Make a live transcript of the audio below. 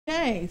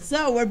Okay,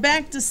 so we're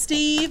back to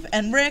Steve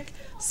and Rick.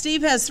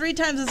 Steve has 3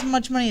 times as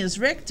much money as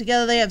Rick.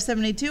 Together they have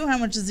 72. How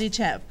much does each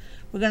have?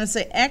 We're going to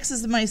say X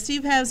is the money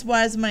Steve has,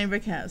 Y is the money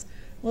Rick has.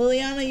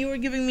 Liliana, you were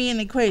giving me an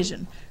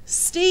equation.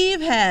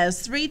 Steve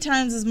has 3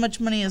 times as much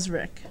money as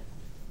Rick.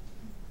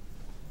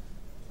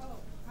 Oh,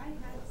 I had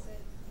said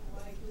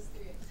Y equals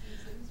 3X.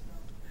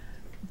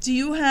 Do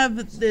you have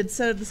it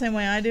set up the same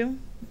way I do?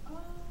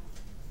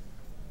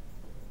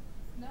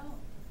 No.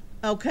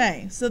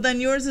 Okay, so then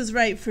yours is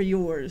right for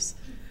yours.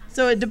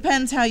 So it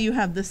depends how you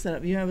have this set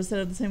up. You have it set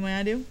up the same way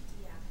I do?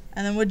 Yeah.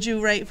 And then what'd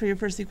you write for your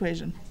first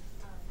equation?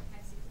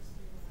 X equals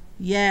 3Y.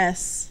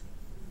 Yes.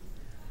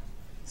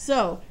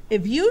 So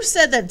if you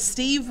said that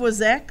Steve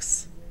was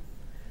X,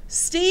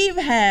 Steve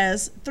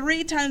has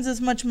 3 times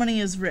as much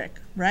money as Rick,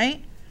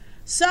 right?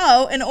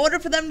 So in order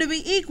for them to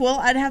be equal,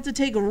 I'd have to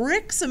take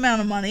Rick's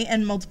amount of money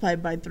and multiply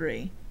it by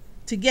 3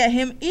 to get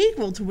him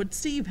equal to what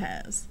Steve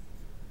has.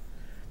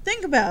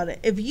 Think about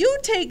it. If you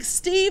take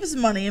Steve's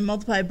money and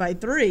multiply it by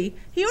 3,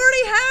 he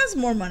already has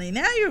more money.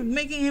 Now you're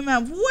making him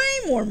have way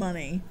more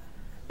money.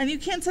 And you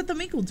can't set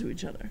them equal to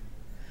each other.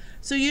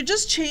 So you're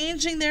just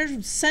changing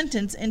their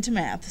sentence into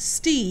math.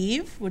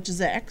 Steve, which is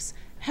X,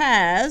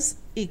 has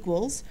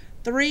equals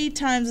 3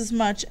 times as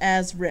much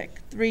as Rick.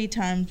 3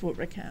 times what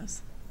Rick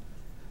has.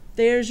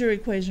 There's your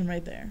equation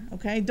right there.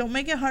 Okay? Don't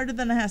make it harder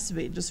than it has to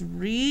be. Just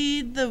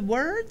read the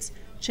words,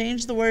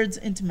 change the words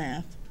into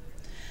math.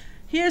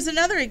 Here's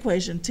another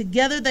equation.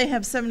 Together they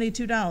have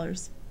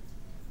 $72.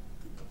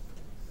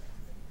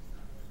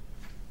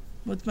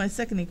 What's my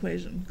second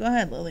equation? Go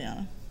ahead,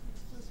 Liliana.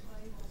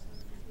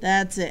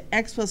 That's it.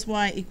 X plus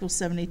Y equals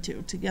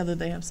 72. Together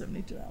they have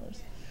 $72.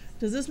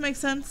 Does this make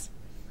sense?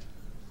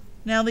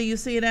 Now that you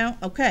see it out?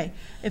 Okay.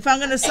 If I'm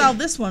going to solve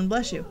this one,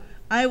 bless you,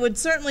 I would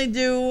certainly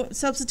do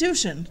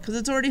substitution because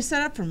it's already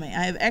set up for me.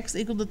 I have X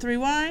equal to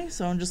 3Y,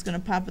 so I'm just going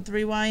to pop a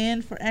 3Y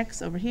in for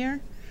X over here.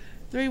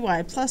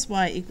 3Y plus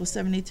Y equals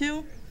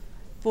 72.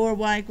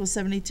 4Y equals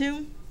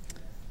 72.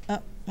 Oh,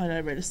 why did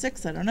I write a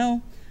 6? I don't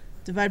know.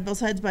 Divide both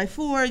sides by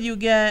 4, you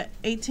get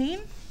 18.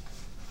 Is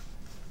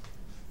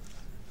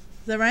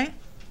that right?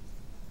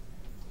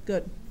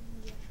 Good.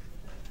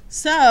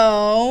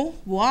 So,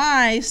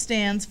 Y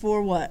stands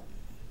for what?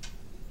 The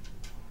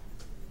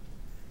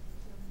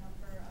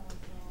number of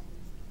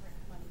Rick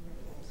money Rick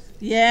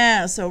has.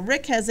 Yeah, so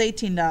Rick has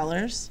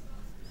 $18.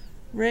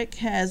 Rick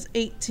has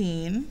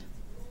 18.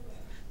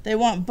 They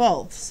want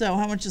both. So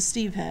how much does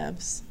Steve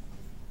have?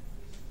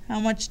 How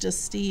much does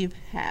Steve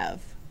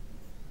have?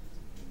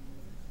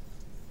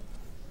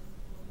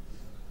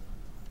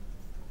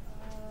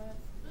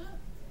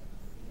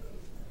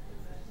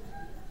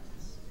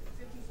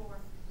 $54.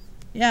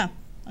 Yeah,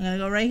 I'm going to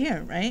go right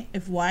here, right?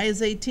 If Y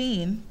is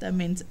 18, that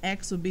means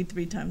X would be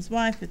 3 times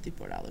Y,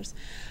 $54.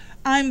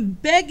 I'm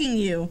begging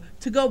you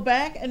to go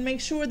back and make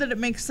sure that it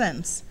makes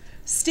sense.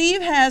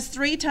 Steve has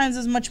 3 times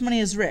as much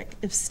money as Rick.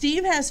 If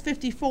Steve has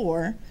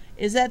 54,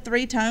 is that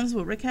 3 times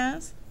what Rick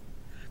has?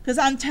 Because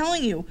I'm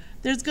telling you,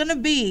 there's going to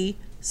be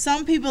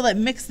some people that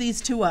mix these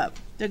two up.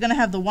 They're going to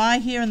have the Y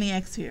here and the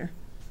X here,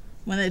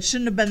 when it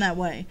shouldn't have been that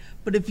way.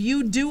 But if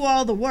you do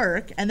all the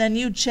work and then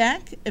you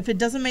check, if it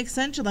doesn't make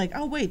sense, you're like,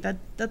 oh wait,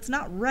 that's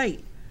not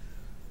right.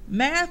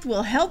 Math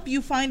will help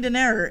you find an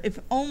error if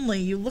only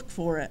you look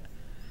for it.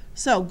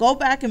 So go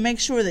back and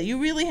make sure that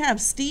you really have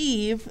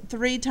Steve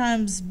 3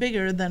 times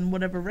bigger than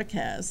whatever Rick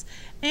has.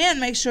 And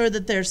make sure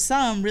that their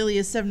sum really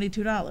is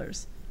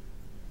 $72.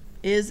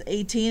 Is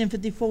 18 and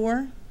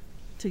 54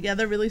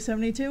 together really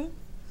 72?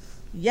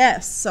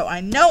 Yes, so I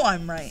know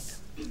I'm right.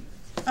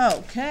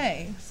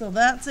 Okay, so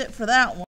that's it for that one.